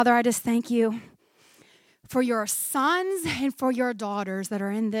Father, I just thank you for your sons and for your daughters that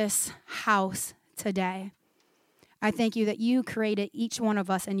are in this house today. I thank you that you created each one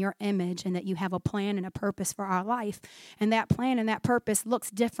of us in your image and that you have a plan and a purpose for our life. And that plan and that purpose looks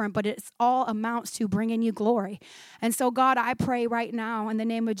different, but it's all amounts to bringing you glory. And so, God, I pray right now in the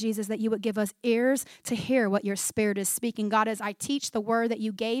name of Jesus that you would give us ears to hear what your Spirit is speaking. God, as I teach the word that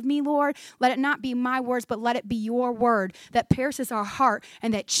you gave me, Lord, let it not be my words, but let it be your word that pierces our heart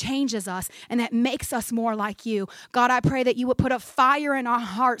and that changes us and that makes us more like you. God, I pray that you would put a fire in our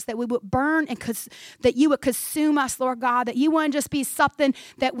hearts, that we would burn and that you would consume us, Lord God, that you wouldn't just be something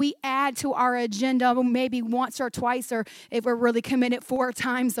that we add to our agenda maybe once or twice, or if we're really committed 4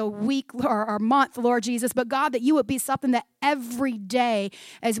 times a week or a month, Lord Jesus, but God, that you would be something that every day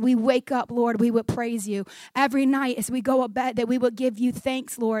as we wake up, Lord, we would praise you. Every night as we go to bed, that we would give you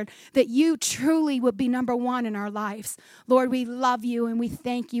thanks, Lord, that you truly would be number one in our lives. Lord, we love you and we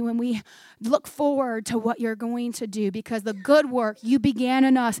thank you and we look forward to what you're going to do, because the good work you began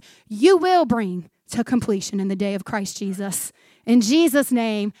in us, you will bring to completion in the day of Christ Jesus. In Jesus'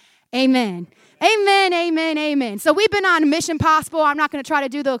 name, amen. Amen, amen, amen. So we've been on Mission Possible. I'm not going to try to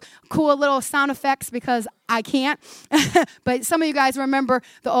do the cool little sound effects because I can't. But some of you guys remember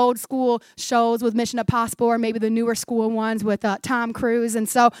the old school shows with Mission Impossible, or maybe the newer school ones with Tom Cruise. And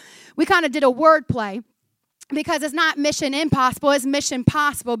so we kind of did a word play. Because it's not mission impossible, it's mission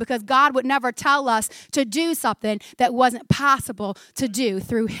possible, because God would never tell us to do something that wasn't possible to do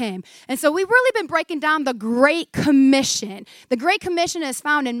through him. And so we've really been breaking down the Great Commission. The Great Commission is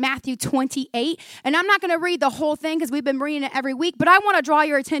found in Matthew 28. And I'm not going to read the whole thing because we've been reading it every week, but I want to draw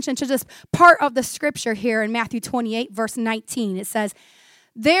your attention to just part of the scripture here in Matthew 28, verse 19. It says,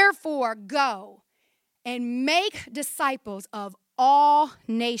 "Therefore go and make disciples of all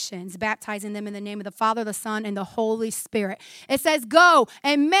nations, baptizing them in the name of the Father, the Son, and the Holy Spirit." It says, go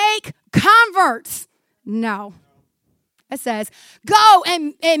and make converts. No. It says, go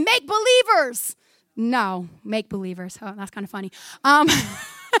and make believers. No, make believers. Oh, that's kind of funny.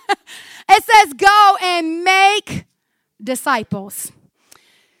 It says, go and make disciples.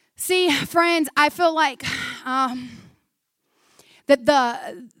 See, friends, I feel like that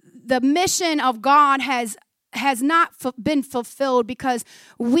the mission of God has not been fulfilled because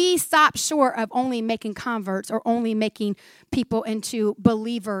we stop short of only making converts or only making people into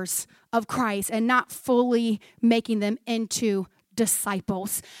believers of Christ and not fully making them into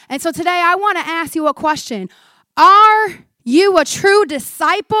disciples. And so today I want to ask you a question. Are you a true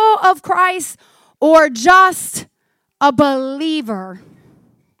disciple of Christ or just a believer?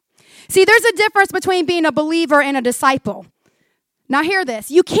 See, there's a difference between being a believer and a disciple. Now hear this.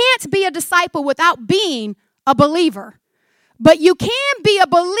 You can't be a disciple without being a believer, but you can be a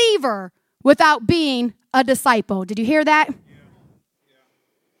believer without being a disciple. Did you hear that? Yeah.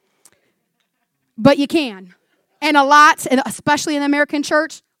 But you can. And a lot, and especially in the American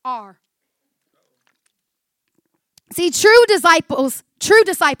church, are. See, true disciples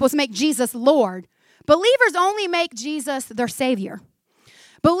make Jesus Lord. Believers only make Jesus their Savior.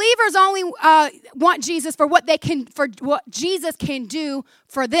 Believers only want Jesus for what Jesus can do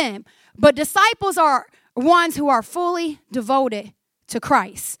for them. But disciples are ones who are fully devoted to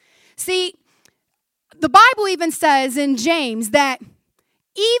Christ. See, the Bible even says in James that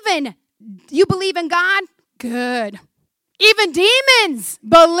even you believe in God, good. Even demons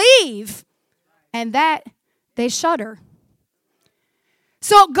believe, and that they shudder.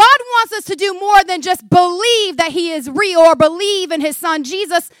 So God wants us to do more than just believe that he is real or believe in his son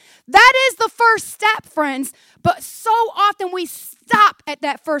Jesus. That is the first step, friends. But so often we stop at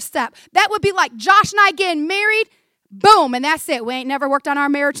that first step. That would be like Josh and I getting married, boom, and that's it. We ain't never worked on our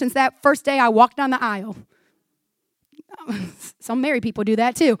marriage since that first day I walked down the aisle. Some married people do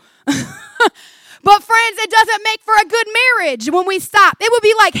that too. But friends, it doesn't make for a good marriage when we stop. It would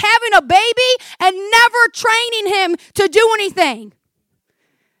be like having a baby and never training him to do anything.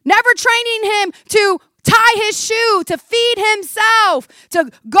 Never training him to tie his shoe, to feed himself, to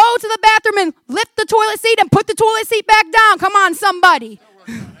go to the bathroom and lift the toilet seat and put the toilet seat back down. Come on, somebody.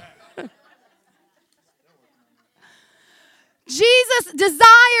 Jesus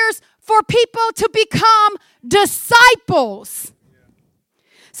desires for people to become disciples.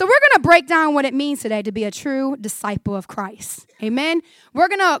 So we're going to break down what it means today to be a true disciple of Christ. Amen. We're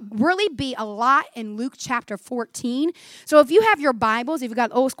going to really be a lot in Luke chapter 14. So if you have your Bibles, if you've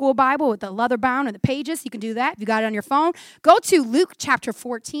got an old school Bible with the leather bound and the pages, you can do that. If you got it on your phone, go to Luke chapter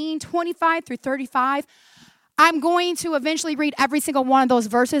 14, 25 through 35. I'm going to eventually read every single one of those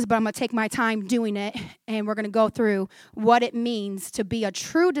verses, but I'm going to take my time doing it, and we're going to go through what it means to be a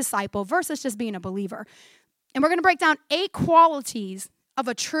true disciple versus just being a believer. And we're going to break down 8 qualities of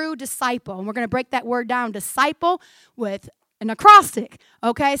a true disciple. And we're going to break that word down, disciple, with an acrostic.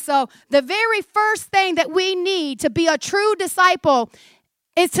 Okay, so the very first thing that we need to be a true disciple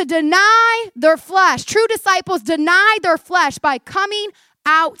is to deny their flesh. True disciples deny their flesh by coming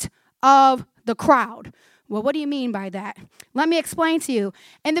out of the crowd. Well, what do you mean by that? Let me explain to you.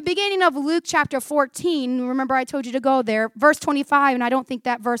 In the beginning of Luke chapter 14, remember I told you to go there, verse 25, and I don't think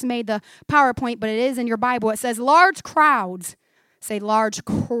that verse made the PowerPoint, but it is in your Bible. It says, large crowds. Say large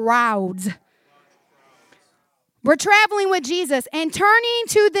crowds. We're traveling with Jesus, and turning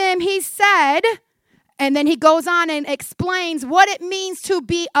to them, he said, and then he goes on and explains what it means to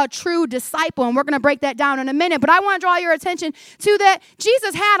be a true disciple. And we're going to break that down in a minute. But I want to draw your attention to that.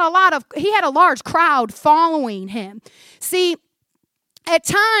 Jesus had a large crowd following him. See, at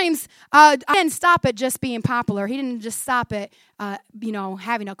times, he didn't stop at just being popular. He didn't just stop at,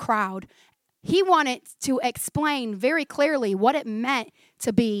 having a crowd. He wanted to explain very clearly what it meant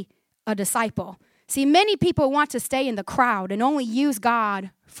to be a disciple. See, many people want to stay in the crowd and only use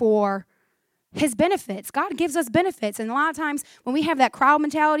God for his benefits. God gives us benefits. And a lot of times when we have that crowd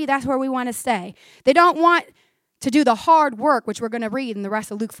mentality, that's where we want to stay. They don't want to do the hard work, which we're going to read in the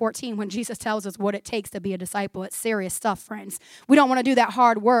rest of Luke 14 when Jesus tells us what it takes to be a disciple. It's serious stuff, friends. We don't want to do that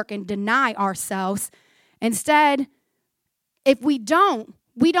hard work and deny ourselves. Instead, if we don't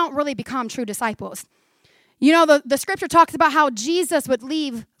really become true disciples. You know, the scripture talks about how Jesus would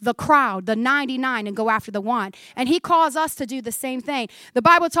leave the crowd, the 99, and go after the one. And he calls us to do the same thing. The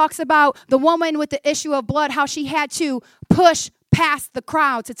Bible talks about the woman with the issue of blood, how she had to push past the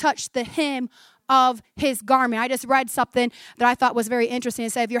crowd to touch the hem of his garment. I just read something that I thought was very interesting.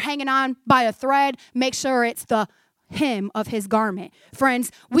 It said, if you're hanging on by a thread, make sure it's the hem of his garment.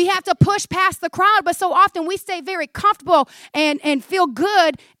 Friends, we have to push past the crowd, but so often we stay very comfortable and feel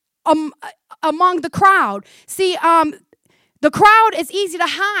good among the crowd. See, the crowd is easy to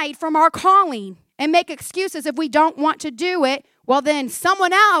hide from our calling and make excuses if we don't want to do it. Well, then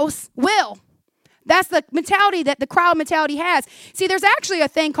someone else will. That's the mentality that the crowd mentality has. See, there's actually a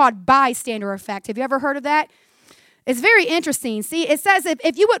thing called bystander effect. Have you ever heard of that? It's very interesting. See, it says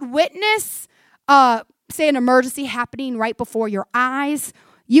if you would witness, say, an emergency happening right before your eyes,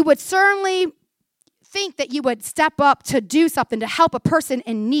 you would certainly think that you would step up to do something to help a person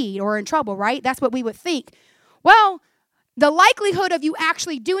in need or in trouble, right? That's what we would think. Well, the likelihood of you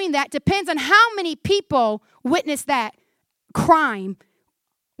actually doing that depends on how many people witness that crime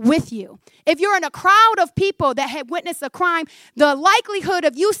with you. If you're in a crowd of people that have witnessed a crime, the likelihood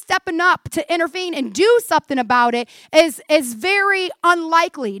of you stepping up to intervene and do something about it is very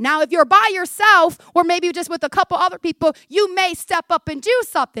unlikely. Now, if you're by yourself or maybe just with a couple other people, you may step up and do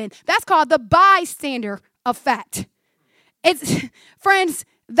something. That's called the bystander effect. Friends,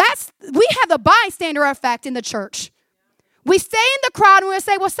 we have the bystander effect in the church. We stay in the crowd and we'll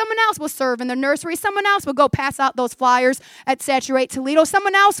say, well, someone else will serve in the nursery. Someone else will go pass out those flyers at Saturate Toledo.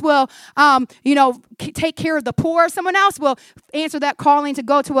 Someone else will, take care of the poor. Someone else will answer that calling to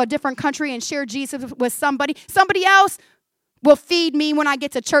go to a different country and share Jesus with somebody. Somebody else will feed me when I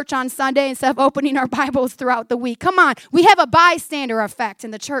get to church on Sunday instead of opening our Bibles throughout the week. Come on. We have a bystander effect in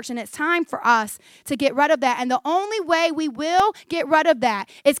the church, and it's time for us to get rid of that. And the only way we will get rid of that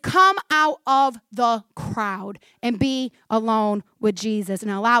is come out of the crowd and be alone with Jesus and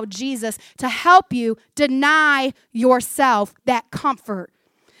allow Jesus to help you deny yourself that comfort.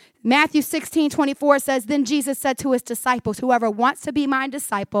 Matthew 16:24 says, then Jesus said to his disciples, whoever wants to be my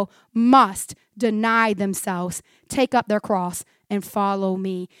disciple must deny themselves, take up their cross, and follow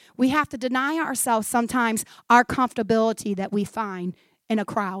me. We have to deny ourselves sometimes our comfortability that we find in a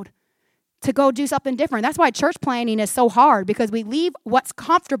crowd to go do something different. That's why church planning is so hard, because we leave what's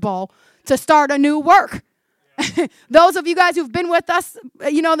comfortable to start a new work. Those of you guys who've been with us,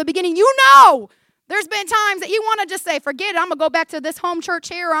 in the beginning, there's been times that you want to just say, forget it, I'm going to go back to this home church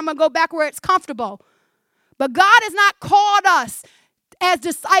here, or I'm going to go back where it's comfortable. But God has not called us as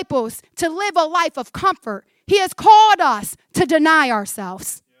disciples to live a life of comfort. He has called us to deny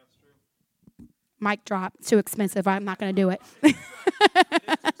ourselves. Yeah, that's true. Mic drop. Too expensive. I'm not going to do it.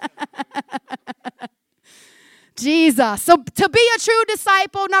 Jesus. So to be a true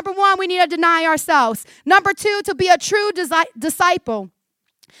disciple, number one, we need to deny ourselves. Number two, to be a true disciple,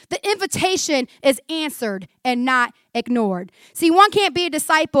 the invitation is answered and not ignored. See, one can't be a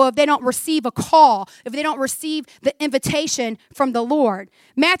disciple if they don't receive a call, if they don't receive the invitation from the Lord.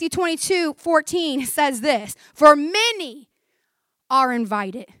 Matthew 22:14 says this, for many are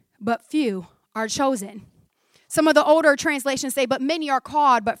invited, but few are chosen. Some of the older translations say, but many are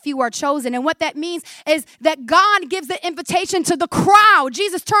called, but few are chosen. And what that means is that God gives the invitation to the crowd.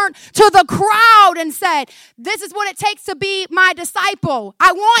 Jesus turned to the crowd and said, this is what it takes to be my disciple.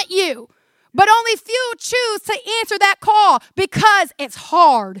 I want you. But only few choose to answer that call because it's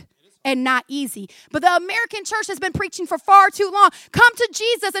hard and not easy. But the American church has been preaching for far too long. Come to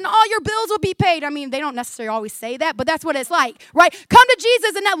Jesus and all your bills will be paid. I mean, they don't necessarily always say that, but that's what it's like, right? Come to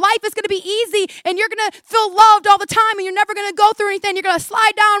Jesus and that life is going to be easy and you're going to feel loved all the time and you're never going to go through anything. You're going to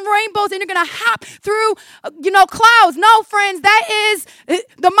slide down rainbows and you're going to hop through, clouds. No, friends, that is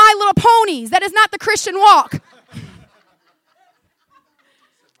the My Little Ponies. That is not the Christian walk.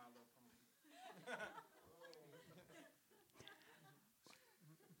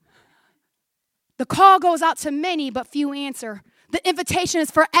 The call goes out to many, but few answer. The invitation is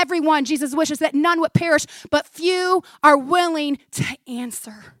for everyone. Jesus wishes that none would perish, but few are willing to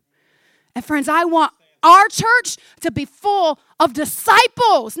answer. And friends, I want our church to be full of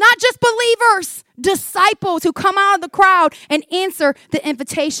disciples, not just believers, disciples who come out of the crowd and answer the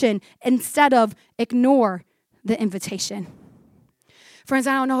invitation instead of ignore the invitation. Friends,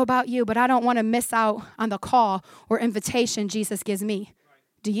 I don't know about you, but I don't want to miss out on the call or invitation Jesus gives me.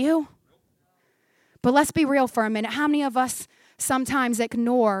 Do you? But let's be real for a minute. How many of us sometimes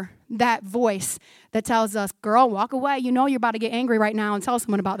ignore that voice that tells us, girl, walk away. You know you're about to get angry right now and tell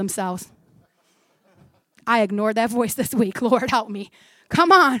someone about themselves. I ignored that voice this week. Lord, help me.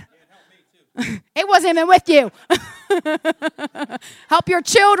 Come on. It wasn't even with you. Help your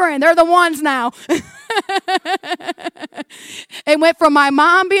children. They're the ones now. It went from my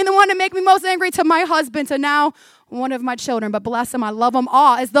mom being the one to make me most angry to my husband to now one of my children. But bless them, I love them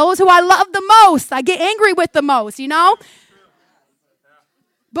all. It's those who I love the most. I get angry with the most,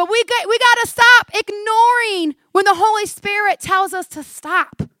 But we got to stop ignoring when the Holy Spirit tells us to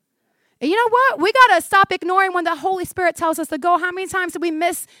stop. And you know what? We got to stop ignoring when the Holy Spirit tells us to go. How many times do we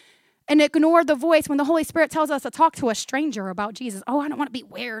miss and ignore the voice when the Holy Spirit tells us to talk to a stranger about Jesus? Oh, I don't want to be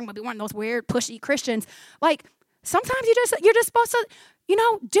weird. I'm going to be one of those weird, pushy Christians. Like, sometimes you're just supposed to,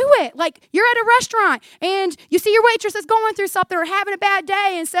 do it. Like, you're at a restaurant and you see your waitress is going through something or having a bad day,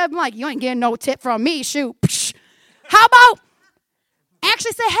 and instead of like, you ain't getting no tip from me, shoot. Psh. How about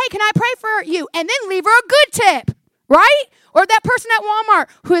actually say, hey, can I pray for you? And then leave her a good tip, right? Or that person at Walmart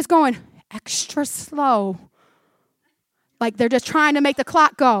who is going extra slow. Like they're just trying to make the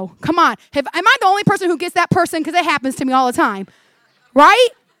clock go. Come on. Am I the only person who gets that person? Because it happens to me all the time, right?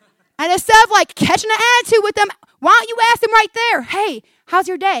 And instead of like catching an attitude with them, why don't you ask them right there, hey, how's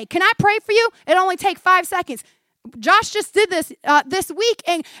your day? Can I pray for you? It only takes 5 seconds. Josh just did this this week,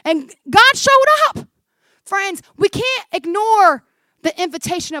 and God showed up. Friends, we can't ignore the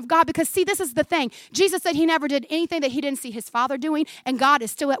invitation of God because, see, this is the thing. Jesus said he never did anything that he didn't see his Father doing, and God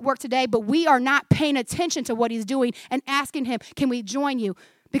is still at work today, but we are not paying attention to what he's doing and asking him, can we join you?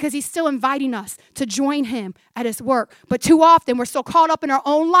 Because he's still inviting us to join him at his work. But too often, we're so caught up in our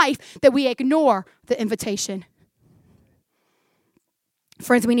own life that we ignore the invitation.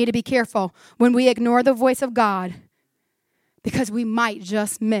 Friends, we need to be careful when we ignore the voice of God because we might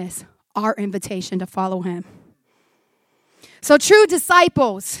just miss our invitation to follow him. So true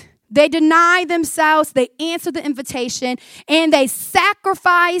disciples, they deny themselves, they answer the invitation, and they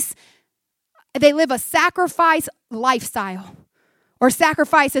live a sacrifice lifestyle. Or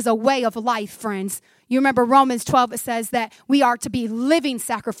sacrifice is a way of life, friends. You remember Romans 12, it says that we are to be living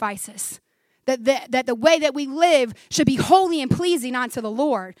sacrifices. That the way that we live should be holy and pleasing unto the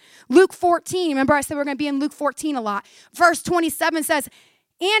Lord. Luke 14, remember I said we're going to be in Luke 14 a lot. Verse 27 says,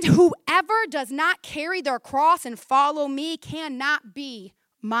 and whoever does not carry their cross and follow me cannot be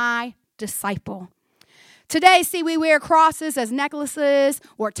my disciple. Today, see, we wear crosses as necklaces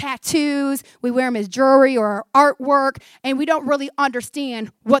or tattoos. We wear them as jewelry or artwork, and we don't really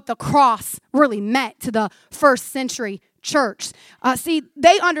understand what the cross really meant to the first century church. See,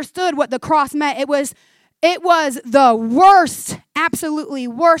 they understood what the cross meant. It was the worst, absolutely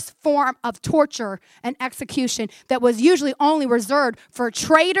worst form of torture and execution that was usually only reserved for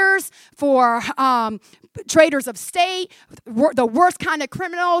traitors, for traitors of state, the worst kind of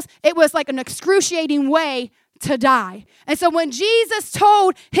criminals. It was like an excruciating way to die. And so when Jesus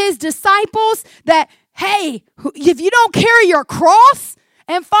told his disciples that, hey, if you don't carry your cross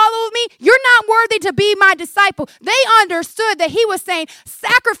and follow me, you're not worthy to be my disciple. They understood that he was saying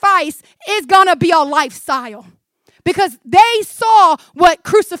sacrifice is going to be a lifestyle. Because they saw what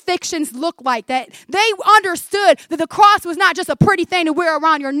crucifixions look like, that they understood that the cross was not just a pretty thing to wear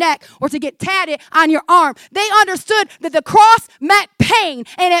around your neck or to get tatted on your arm. They understood that the cross meant pain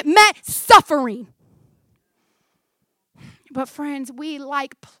and it meant suffering. But friends, we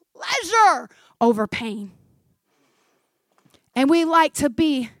like pleasure over pain. And we like to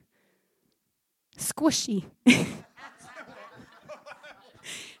be squishy.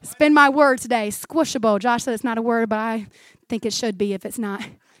 It's been my word today, squishable. Josh said it's not a word, but I think it should be if it's not.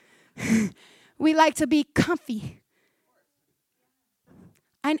 We like to be comfy.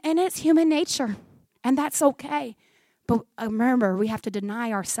 And it's human nature, and that's okay. But remember, we have to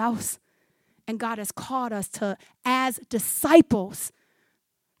deny ourselves. And God has called us to, as disciples,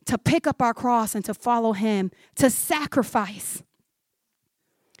 to pick up our cross and to follow him, to sacrifice.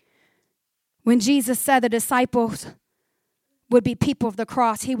 When Jesus said the disciples would be people of the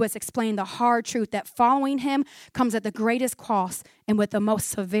cross, he was explaining the hard truth that following him comes at the greatest cost and with the most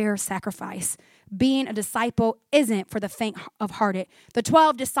severe sacrifice. Being a disciple isn't for the faint of hearted. The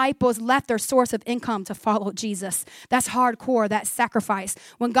 12 disciples left their source of income to follow Jesus. That's hardcore, that's sacrifice.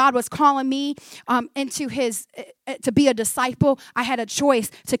 When God was calling me into to be a disciple, I had a choice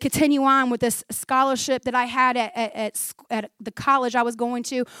to continue on with this scholarship that I had at the college I was going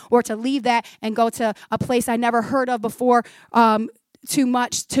to, or to leave that and go to a place I never heard of before, too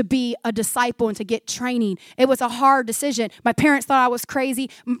much to be a disciple and to get training. It was a hard decision. My parents thought I was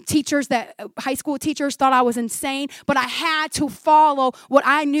crazy. High school teachers thought I was insane, but I had to follow what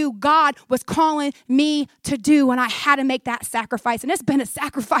I knew God was calling me to do, and I had to make that sacrifice. And it's been a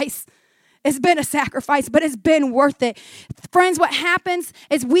sacrifice. It's been a sacrifice, but it's been worth it. Friends, what happens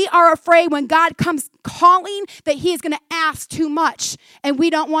is we are afraid when God comes calling that he is going to ask too much, and we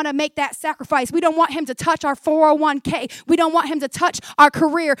don't want to make that sacrifice. We don't want him to touch our 401k. We don't want him to touch our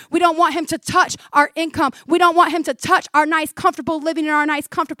career. We don't want him to touch our income. We don't want him to touch our nice, comfortable living in our nice,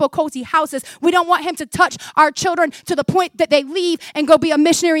 comfortable, cozy houses. We don't want him to touch our children to the point that they leave and go be a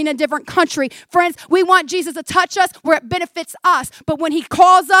missionary in a different country. Friends, we want Jesus to touch us where it benefits us, but when he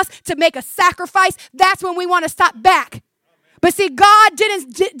calls us to make a sacrifice, that's when we want to stop back. But see, God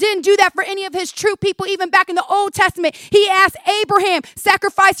didn't do that for any of his true people. Even back in the Old Testament, he asked Abraham,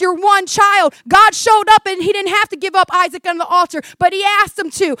 sacrifice your one child. God showed up and he didn't have to give up Isaac on the altar, but he asked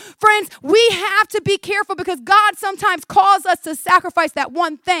him to. Friends, we have to be careful because God sometimes calls us to sacrifice that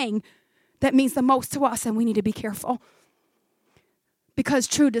one thing that means the most to us, and we need to be careful. Because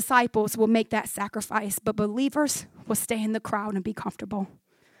true disciples will make that sacrifice, but believers will stay in the crowd and be comfortable.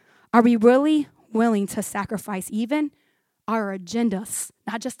 Are we really willing to sacrifice even our agendas,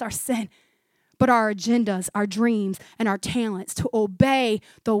 not just our sin, but our agendas, our dreams, and our talents to obey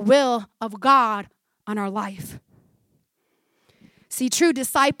the will of God on our life? See, true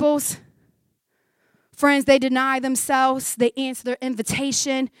disciples, friends, they deny themselves. They answer their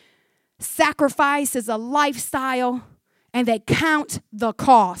invitation. Sacrifice is a lifestyle, and they count the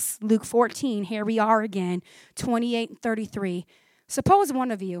cost. Luke 14, here we are again, 28 and 33. Suppose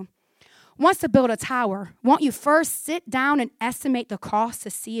one of you wants to build a tower. Won't you first sit down and estimate the cost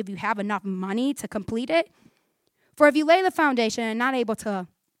to see if you have enough money to complete it? For if you lay the foundation and not able to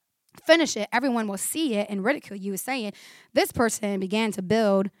finish it, everyone will see it and ridicule you, saying, this person began to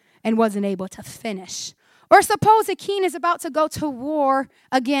build and wasn't able to finish. Or suppose a king is about to go to war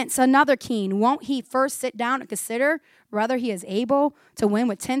against another king. Won't he first sit down and consider whether he is able to win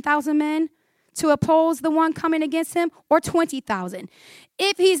with 10,000 men to oppose the one coming against him, or 20,000?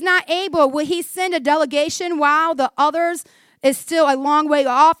 If he's not able, will he send a delegation while the others is still a long way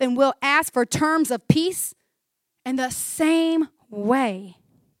off and will ask for terms of peace? In the same way,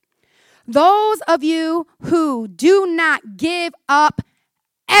 those of you who do not give up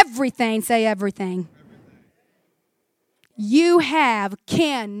everything, say everything, you have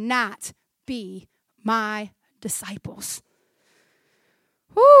cannot be my disciples.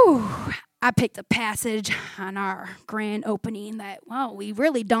 Whew. I picked a passage on our grand opening that, well, we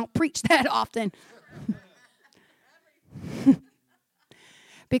really don't preach that often.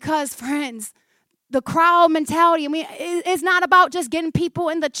 Because, friends, the crowd mentality, it's not about just getting people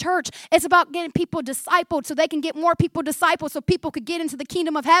in the church. It's about getting people discipled so they can get more people discipled so people could get into the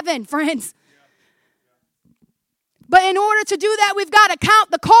kingdom of heaven, friends. But in order to do that, we've got to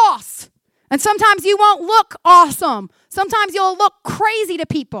count the cost. And sometimes you won't look awesome. Sometimes you'll look crazy to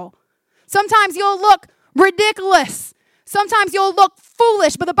people. Sometimes you'll look ridiculous. Sometimes you'll look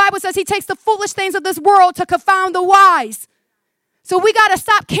foolish. But the Bible says he takes the foolish things of this world to confound the wise. So we got to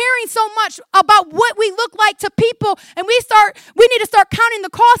stop caring so much about what we look like to people. And we need to start counting the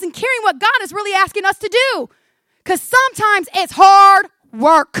cost and caring what God is really asking us to do. Because sometimes it's hard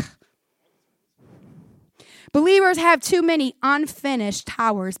work. Believers have too many unfinished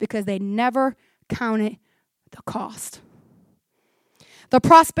towers because they never counted the cost. The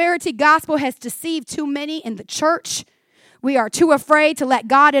prosperity gospel has deceived too many in the church. We are too afraid to let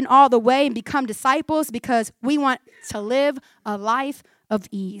God in all the way and become disciples because we want to live a life of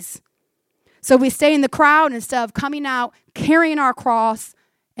ease. So we stay in the crowd instead of coming out, carrying our cross,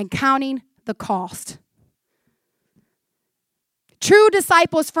 and counting the cost. True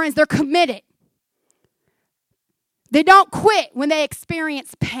disciples, friends, they're committed. They don't quit when they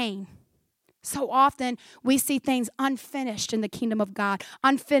experience pain. So often we see things unfinished in the kingdom of God,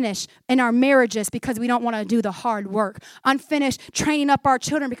 unfinished in our marriages because we don't want to do the hard work, unfinished training up our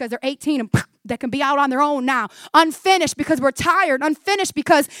children because they're 18 and they can be out on their own now, unfinished because we're tired, unfinished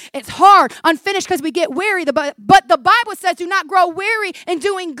because it's hard, unfinished because we get weary. But the Bible says do not grow weary in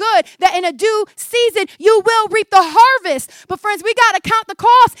doing good, that in a due season you will reap the harvest. But friends, we got to count the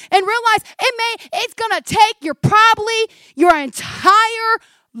cost and realize it's going to take your entire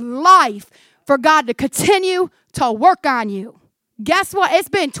life for God to continue to work on you. Guess what? It's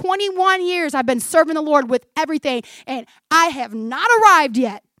been 21 years I've been serving the Lord with everything, and I have not arrived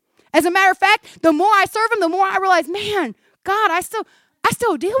yet. As a matter of fact, the more I serve him, the more I realize, man, God, I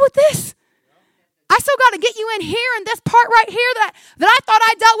still deal with this. I still got to get you in here in this part right here that I thought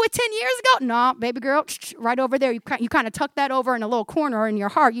I dealt with 10 years ago. No, baby girl, right over there. You kind of tuck that over in a little corner in your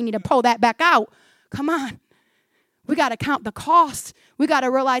heart. You need to pull that back out. Come on. We got to count the cost. We got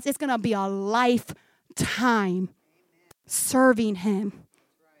to realize it's going to be a lifetime serving him,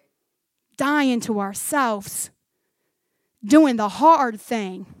 dying to ourselves, doing the hard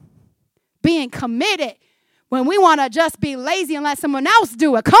thing, being committed when we want to just be lazy and let someone else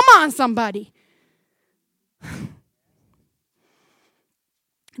do it. Come on, somebody.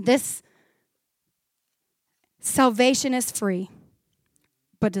 This salvation is free,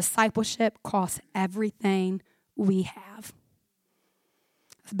 but discipleship costs everything we have.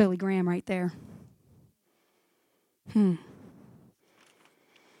 That's Billy Graham right there.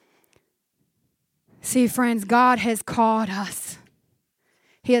 See, friends, God has called us.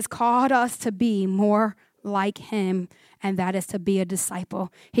 He has called us to be more like him, and that is to be a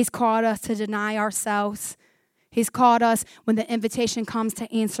disciple. He's called us to deny ourselves. He's called us, when the invitation comes,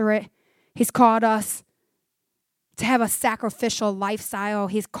 to answer it. He's called us to have a sacrificial lifestyle.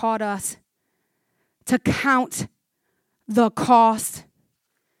 He's called us to count the cost.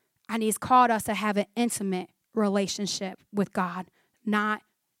 And he's called us to have an intimate relationship with God, not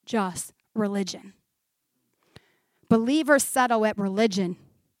just religion. Believers settle at religion.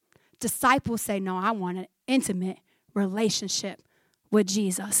 Disciples say, no, I want an intimate relationship with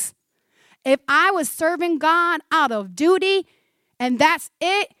Jesus. If I was serving God out of duty and that's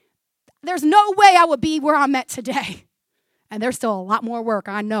it, there's no way I would be where I'm at today. And there's still a lot more work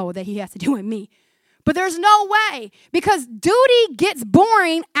I know that he has to do in me. But there's no way, because duty gets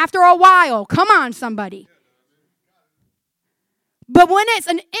boring after a while. Come on, somebody. But when it's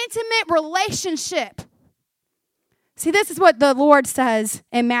an intimate relationship, see, this is what the Lord says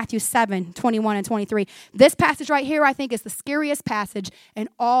in Matthew 7:21 and 23. This passage right here, I think, is the scariest passage in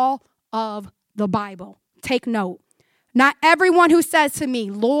all of the Bible. Take note. Not everyone who says to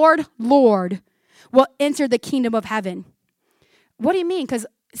me, Lord, Lord, will enter the kingdom of heaven. What do you mean? Because,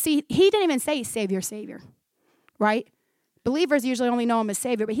 see, he didn't even say Savior, Savior, right? Believers usually only know him as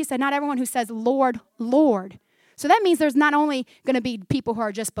Savior, but he said not everyone who says Lord, Lord. So that means there's not only going to be people who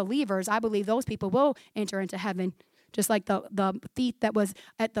are just believers. I believe those people will enter into heaven. Just like the thief that was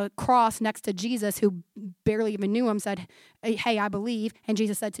at the cross next to Jesus, who barely even knew him, said, hey, I believe. And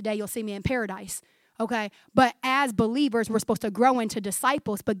Jesus said, today you'll see me in paradise. Okay? But as believers, we're supposed to grow into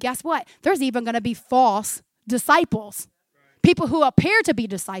disciples. But guess what? There's even going to be false disciples. People who appear to be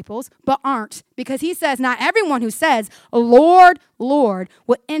disciples, but aren't. Because he says, not everyone who says, Lord, Lord,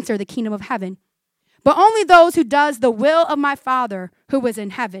 will enter the kingdom of heaven, but only those who does the will of my Father who is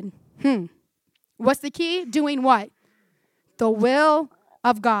in heaven. What's the key? Doing what? The will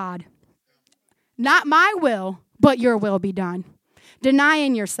of God. Not my will, but your will be done.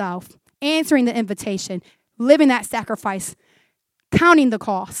 Denying yourself, answering the invitation, living that sacrifice, counting the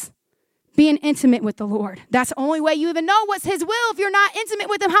cost, being intimate with the Lord. That's the only way you even know what's his will. If you're not intimate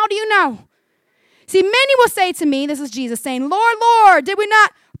with him, how do you know? See, many will say to me, this is Jesus saying, Lord, Lord, did we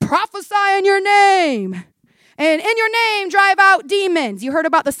not prophesy in your name? And in your name drive out demons. You heard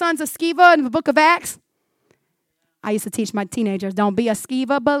about the sons of Sceva in the book of Acts? I used to teach my teenagers, don't be a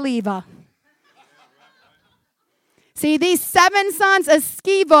Sceva believer. See, these 7 sons of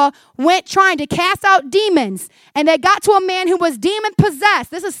Sceva went trying to cast out demons, and they got to a man who was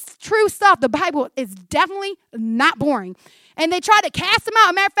demon-possessed. This is true stuff. The Bible is definitely not boring. And they tried to cast him out.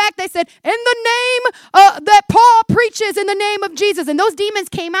 As a matter of fact, they said, in the name that Paul preaches, in the name of Jesus. And those demons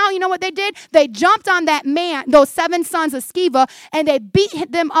came out. You know what they did? They jumped on that man, those 7 sons of Sceva, and they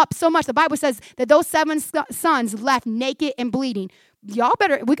beat them up so much. The Bible says that those 7 sons left naked and bleeding. We got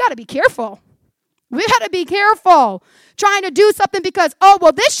to be careful. We got to be careful trying to do something because, oh,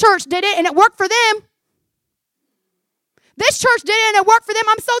 well, this church did it and it worked for them. This church did it and it worked for them.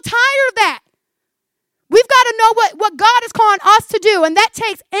 I'm so tired of that. We've got to know what God is calling us to do, and that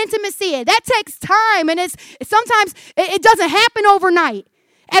takes intimacy, and that takes time, and sometimes it doesn't happen overnight.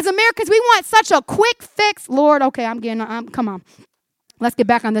 As Americans, we want such a quick fix. Lord, okay, come on. Let's get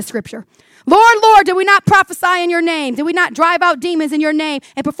back on this scripture. Lord, did we not prophesy in your name? Did we not drive out demons in your name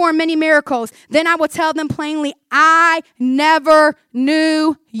and perform many miracles? Then I will tell them plainly, I never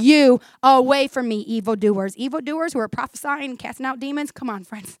knew you. Away from me, evildoers. Evildoers who are prophesying and casting out demons? Come on,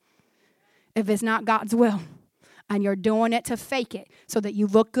 friends. If it's not God's will and you're doing it to fake it so that you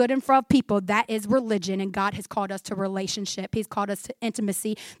look good in front of people, that is religion, and God has called us to relationship. He's called us to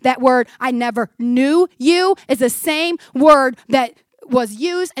intimacy. That word, I never knew you, is the same word that was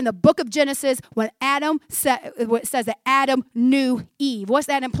used in the book of Genesis when it says that Adam knew Eve. What's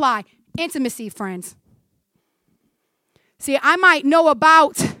that imply? Intimacy, friends. See, I might know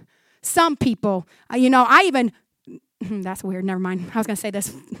about some people. That's weird. Never mind. I was going to say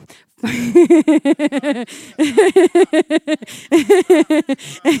this.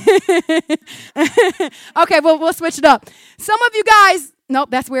 Okay, well, we'll switch it up. Some of you guys, nope,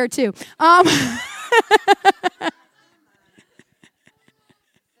 that's weird too.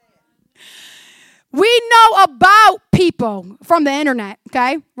 We know about people from the internet,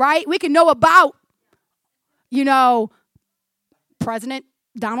 okay, right? We can know about, President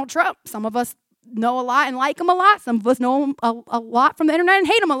Donald Trump. Some of us know a lot and like him a lot. Some of us know him a lot from the internet and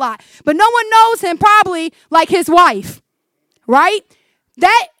hate him a lot. But no one knows him probably like his wife, right?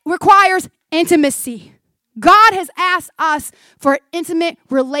 That requires intimacy. God has asked us for an intimate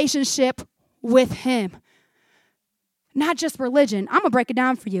relationship with him. Not just religion. I'm going to break it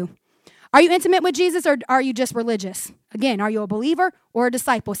down for you. Are you intimate with Jesus or are you just religious? Again, are you a believer or a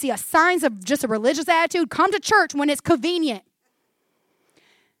disciple? See, signs of just a religious attitude, come to church when it's convenient.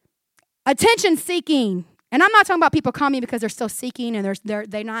 Attention seeking. And I'm not talking about people coming because they're still seeking and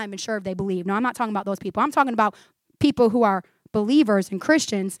they're not even sure if they believe. No, I'm not talking about those people. I'm talking about people who are believers and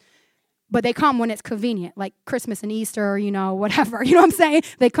Christians, but they come when it's convenient, like Christmas and Easter, whatever. You know what I'm saying?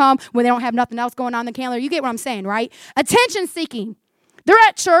 They come when they don't have nothing else going on in the calendar. You get what I'm saying, right? Attention seeking. They're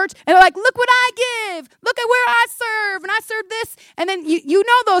at church and they're like, look what I give. Look at where I serve. And I serve this. And then you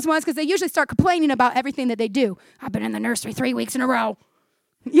know those ones because they usually start complaining about everything that they do. I've been in the nursery 3 weeks in a row.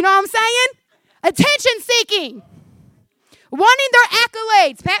 You know what I'm saying? Attention seeking. Wanting their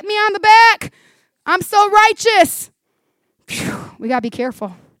accolades. Pat me on the back. I'm so righteous. Phew, we got to be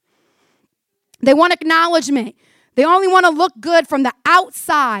careful. They want acknowledgement. They only want to look good from the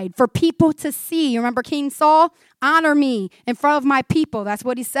outside for people to see. You remember King Saul? Honor me in front of my people. That's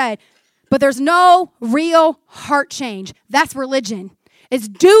what he said. But there's no real heart change. That's religion. It's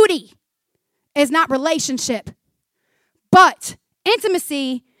duty. It's not relationship. But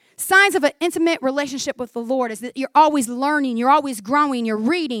intimacy, signs of an intimate relationship with the Lord is that you're always learning, you're always growing, you're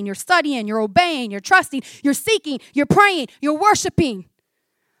reading, you're studying, you're obeying, you're trusting, you're seeking, you're praying, you're worshiping.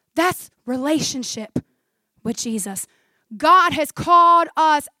 That's relationship with Jesus. God has called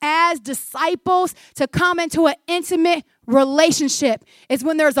us as disciples to come into an intimate relationship. It's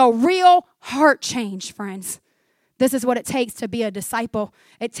when there's a real heart change, friends. This is what it takes to be a disciple.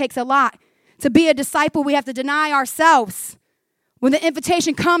 It takes a lot. To be a disciple, we have to deny ourselves. When the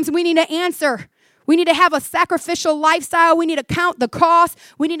invitation comes, we need to answer. We need to have a sacrificial lifestyle. We need to count the cost.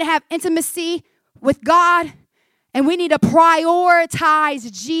 We need to have intimacy with God. And we need to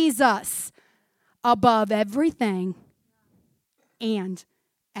prioritize Jesus above everything and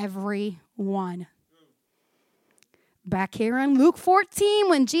everyone. Back here in Luke 14,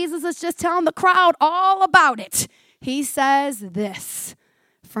 when Jesus is just telling the crowd all about it, he says this.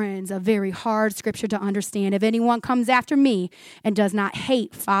 Friends, a very hard scripture to understand. If anyone comes after me and does not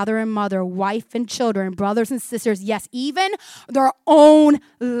hate father and mother, wife and children, brothers and sisters, yes, even their own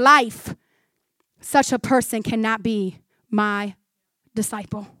life, such a person cannot be my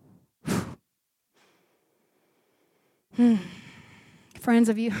disciple. Friends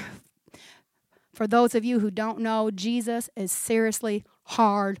of you, for those of you who don't know, Jesus is seriously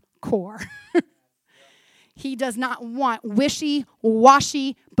hardcore. He does not want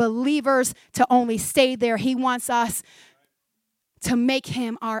wishy-washy believers to only stay there. He wants us to make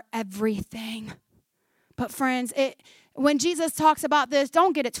him our everything. But friends, when Jesus talks about this,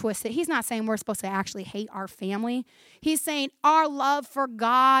 don't get it twisted. He's not saying we're supposed to actually hate our family. He's saying our love for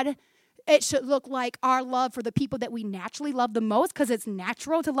God, it should look like our love for the people that we naturally love the most, because it's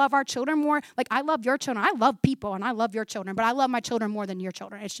natural to love our children more. Like, I love your children. I love people and I love your children, but I love my children more than your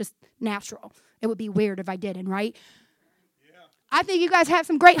children. It's just natural. It would be weird if I didn't, right? Yeah. I think you guys have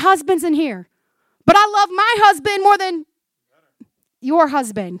some great husbands in here. But I love my husband more than your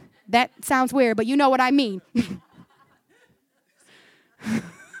husband. That sounds weird, but you know what I mean.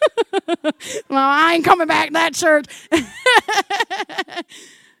 Well, I ain't coming back to that church.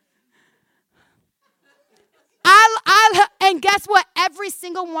 And guess what? Every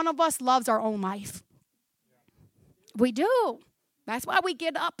single one of us loves our own life. We do. That's why we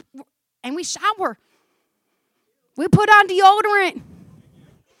get up and we shower. We put on deodorant.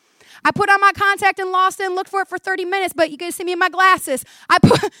 I put on my contact and lost it and looked for it for 30 minutes, but you can see me in my glasses. I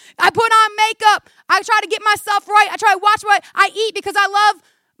put on makeup. I try to get myself right. I try to watch what I eat because I love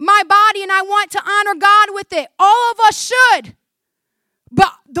my body and I want to honor God with it. All of us should.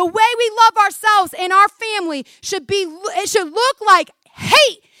 But the way we love ourselves and our family should look like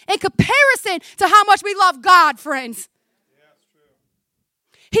hate in comparison to how much we love God, friends.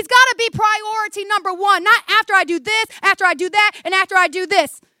 He's got to be priority number one, not after I do this, after I do that, and after I do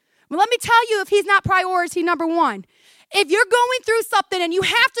this. Well, let me tell you if he's not priority number one. If you're going through something and you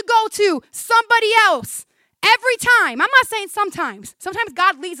have to go to somebody else every time, I'm not saying sometimes. Sometimes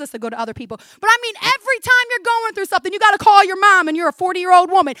God leads us to go to other people. But I mean every time you're going through something, you got to call your mom and you're a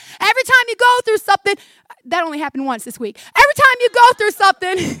 40-year-old woman. Every time you go through something, that only happened once this week. Every time you go through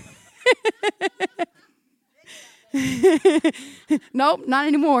something... Nope, not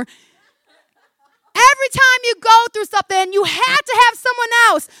anymore. Every time you go through something, you have to have someone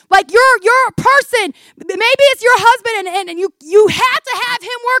else. Like you're a person. Maybe it's your husband, and you have to have him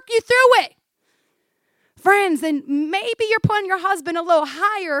work you through it. Friends, and maybe you're putting your husband a little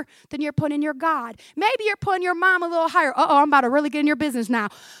higher than you're putting your God. Maybe you're putting your mom a little higher. I'm about to really get in your business now.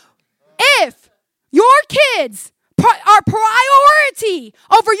 If your kids are priority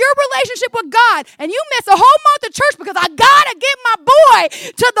over your relationship with God, and you miss a whole month of church because I gotta get my boy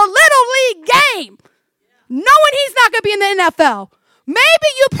to the little league game, knowing he's not gonna be in the NFL. Maybe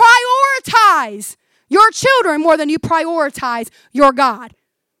you prioritize your children more than you prioritize your God.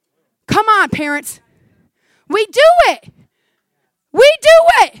 Come on, parents. We do it. We do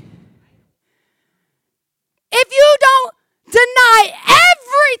it. If you don't deny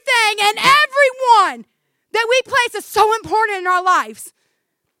everything and everyone that we place is so important in our lives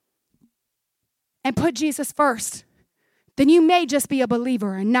and put Jesus first, then you may just be a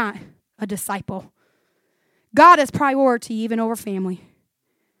believer and not a disciple. God is priority even over family.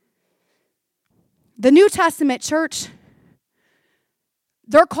 The New Testament church,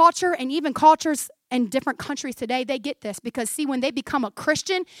 their culture and even cultures in different countries today, they get this because, see, when they become a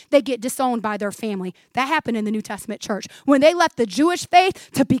Christian, they get disowned by their family. That happened in the New Testament church. When they left the Jewish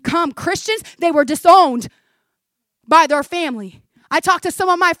faith to become Christians, they were disowned by their family. I talked to some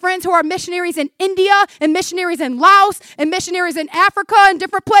of my friends who are missionaries in India and missionaries in Laos and missionaries in Africa and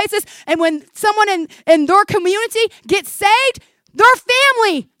different places. And when someone in their community gets saved, their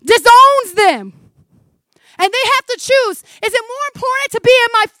family disowns them. And they have to choose. Is it more important to be in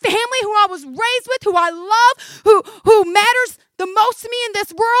my family who I was raised with, who I love, who matters the most to me in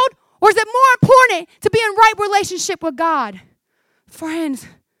this world? Or is it more important to be in right relationship with God? Friends,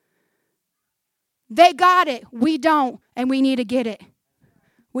 they got it. We don't. And we need to get it.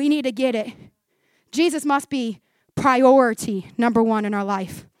 We need to get it. Jesus must be priority number one in our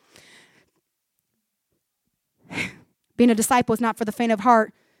life. Being a disciple is not for the faint of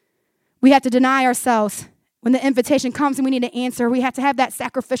heart. We have to deny ourselves. When the invitation comes and we need to answer, we have to have that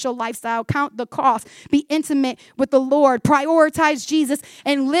sacrificial lifestyle, count the cost, be intimate with the Lord, prioritize Jesus,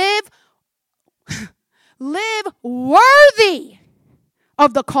 and live worthy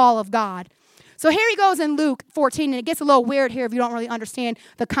of the call of God. So here he goes in Luke 14, and it gets a little weird here if you don't really understand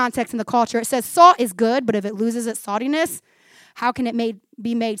the context and the culture. It says, salt is good, but if it loses its saltiness, how can it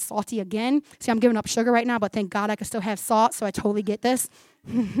be made salty again? See, I'm giving up sugar right now, but thank God I can still have salt, so I totally get this.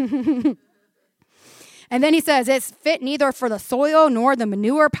 And then he says, it's fit neither for the soil nor the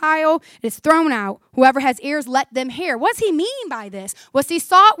manure pile. It's thrown out. Whoever has ears, let them hear. What does he mean by this? Well, see,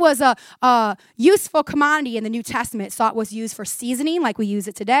 salt was a useful commodity in the New Testament. Salt was used for seasoning like we use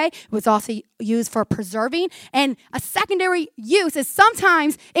it today. It was also used for preserving. And a secondary use is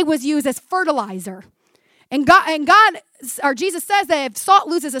sometimes it was used as fertilizer. And Jesus says that if salt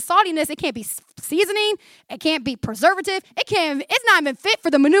loses its saltiness, it can't be seasoning, it can't be preservative, it's not even fit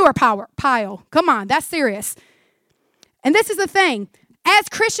for the manure pile. Come on, that's serious. And this is the thing. As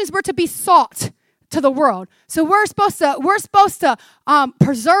Christians, we're to be salt to the world. So we're supposed to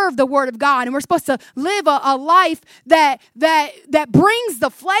preserve the word of God, and we're supposed to live a life that brings the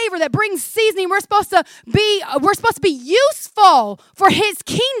flavor, that brings seasoning. We're supposed to be useful for his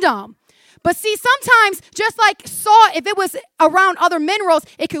kingdom. But see, sometimes, just like salt, if it was around other minerals,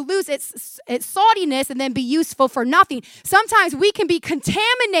 it could lose its saltiness and then be useful for nothing. Sometimes we can be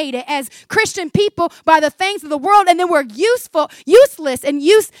contaminated as Christian people by the things of the world, and then we're useless, and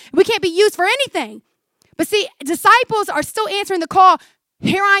we can't be used for anything. But see, disciples are still answering the call,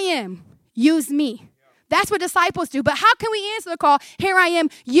 here I am, use me. That's what disciples do. But how can we answer the call, here I am,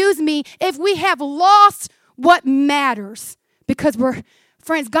 use me, if we have lost what matters? Because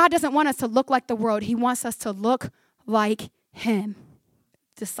friends, God doesn't want us to look like the world. He wants us to look like him.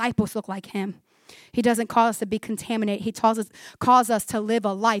 Disciples look like him. He doesn't call us to be contaminated. He calls us to live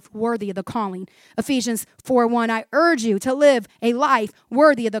a life worthy of the calling. Ephesians 4:1, I urge you to live a life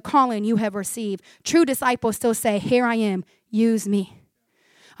worthy of the calling you have received. True disciples still say, here I am, use me.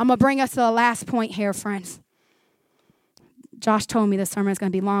 I'm going to bring us to the last point here, friends. Josh told me this sermon is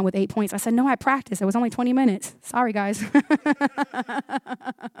going to be long with 8 points. I said, no, I practiced. It was only 20 minutes. Sorry, guys.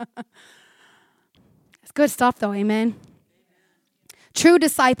 It's good stuff, though. Amen. True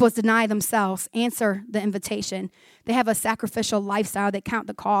disciples deny themselves, answer the invitation. They have a sacrificial lifestyle. They count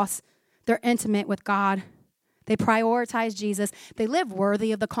the cost. They're intimate with God. They prioritize Jesus. They live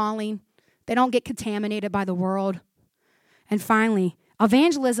worthy of the calling. They don't get contaminated by the world. And finally,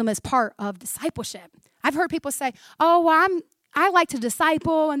 evangelism is part of discipleship. I've heard people say, oh, I like to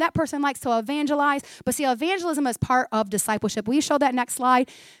disciple, and that person likes to evangelize. But see, evangelism is part of discipleship. Will you show that next slide?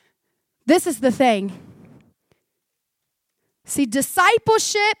 This is the thing. See,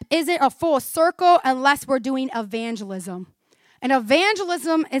 discipleship isn't a full circle unless we're doing evangelism. And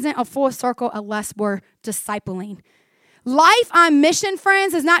evangelism isn't a full circle unless we're discipling. Life on mission,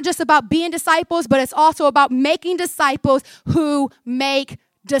 friends, is not just about being disciples, but it's also about making disciples who make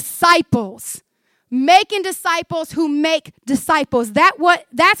disciples. Making disciples who make disciples. That's what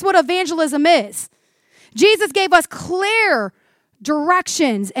evangelism is. Jesus gave us clear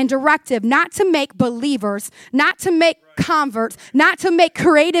directions and directive not to make believers, not to make converts, not to make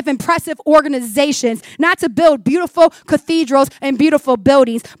creative, impressive organizations, not to build beautiful cathedrals and beautiful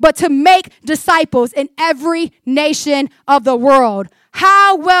buildings, but to make disciples in every nation of the world.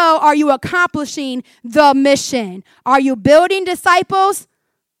 How well are you accomplishing the mission? Are you building disciples?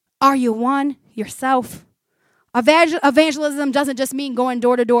 Are you one yourself? Evangelism doesn't just mean going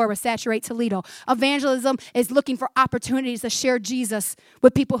door to door with Saturate Toledo. Evangelism is looking for opportunities to share Jesus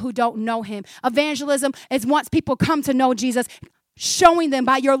with people who don't know him. Evangelism is once people come to know Jesus, showing them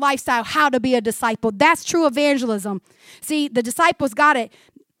by your lifestyle how to be a disciple. That's true evangelism. See, the disciples got it.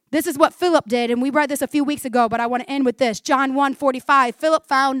 This is what Philip did, and we read this a few weeks ago, but I want to end with this. John 1:45, Philip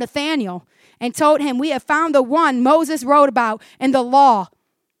found Nathanael and told him, we have found the one Moses wrote about in the law,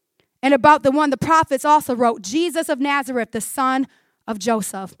 and about the one the prophets also wrote, Jesus of Nazareth, the son of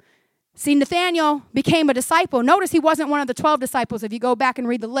Joseph. See, Nathanael became a disciple. Notice he wasn't one of the 12 disciples if you go back and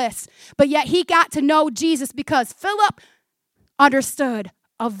read the list. But yet he got to know Jesus because Philip understood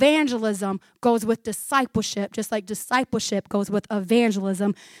evangelism goes with discipleship, just like discipleship goes with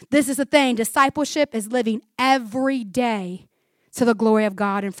evangelism. This is the thing. Discipleship is living every day to the glory of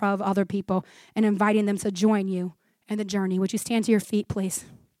God in front of other people and inviting them to join you in the journey. Would you stand to your feet, please?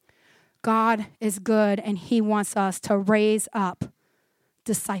 God is good, and he wants us to raise up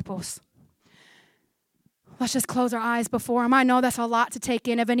disciples. Let's just close our eyes before him. I know that's a lot to take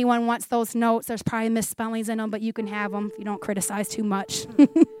in. If anyone wants those notes, there's probably misspellings in them, but you can have them if you don't criticize too much.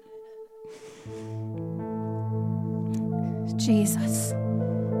 Jesus.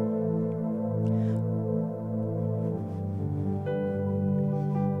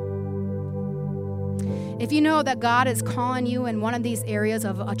 If you know that God is calling you in one of these areas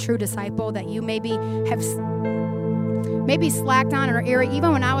of a true disciple that you maybe have slacked on in our area,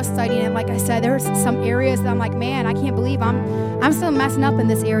 even when I was studying it, like I said, there's some areas that I'm like, man, I can't believe I'm still messing up in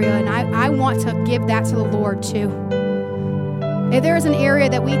this area, and I want to give that to the Lord too. If there is an area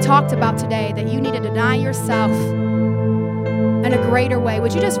that we talked about today that you need to deny yourself in a greater way,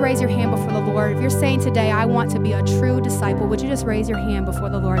 would you just raise your hand before the Lord? If you're saying today, I want to be a true disciple, would you just raise your hand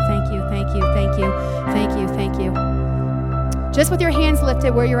before the Lord? Thank you, thank you, thank you, thank you, thank you. Just with your hands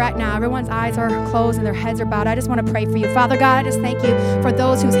lifted where you're at now, everyone's eyes are closed and their heads are bowed. I just want to pray for you. Father God, I just thank you for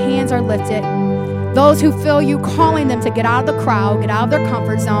those whose hands are lifted, those who feel you calling them to get out of the crowd, get out of their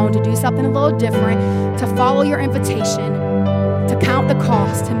comfort zone, to do something a little different, to follow your invitation, to count the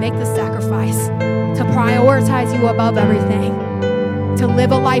cost, to make the sacrifice, to prioritize you above everything, to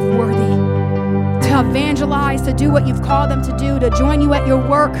live a life worthy, to evangelize, to do what you've called them to do, to join you at your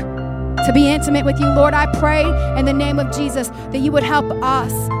work, to to be intimate with you. Lord, I pray in the name of Jesus that you would help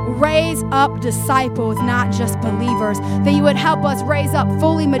us raise up disciples, not just believers, that you would help us raise up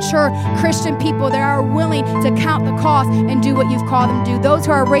fully mature Christian people that are willing to count the cost and do what you've called them to do. Those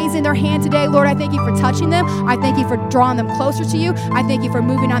who are raising their hand today, Lord, I thank you for touching them. I thank you for drawing them closer to you. I thank you for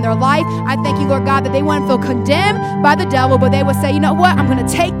moving on their life. I thank you, Lord God, that they wouldn't feel condemned by the devil, but they would say, you know what, I'm going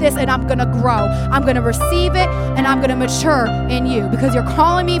to take this and I'm going to grow. I'm going to receive it and I'm going to mature in you because you're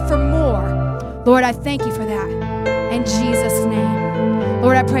calling me for more. Lord, I thank you for that. In Jesus' name.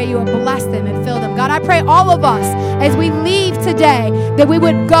 Lord, I pray you will bless them and fill them. God, I pray all of us, as we leave today, that we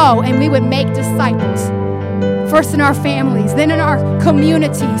would go and we would make disciples. First in our families, then in our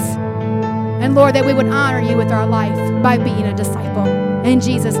communities. And Lord, that we would honor you with our life by being a disciple. In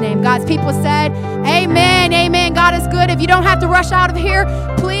Jesus' name. God's people said, amen, amen. God is good. If you don't have to rush out of here,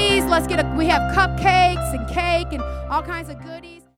 please, we have cupcakes and cake and all kinds of goodies.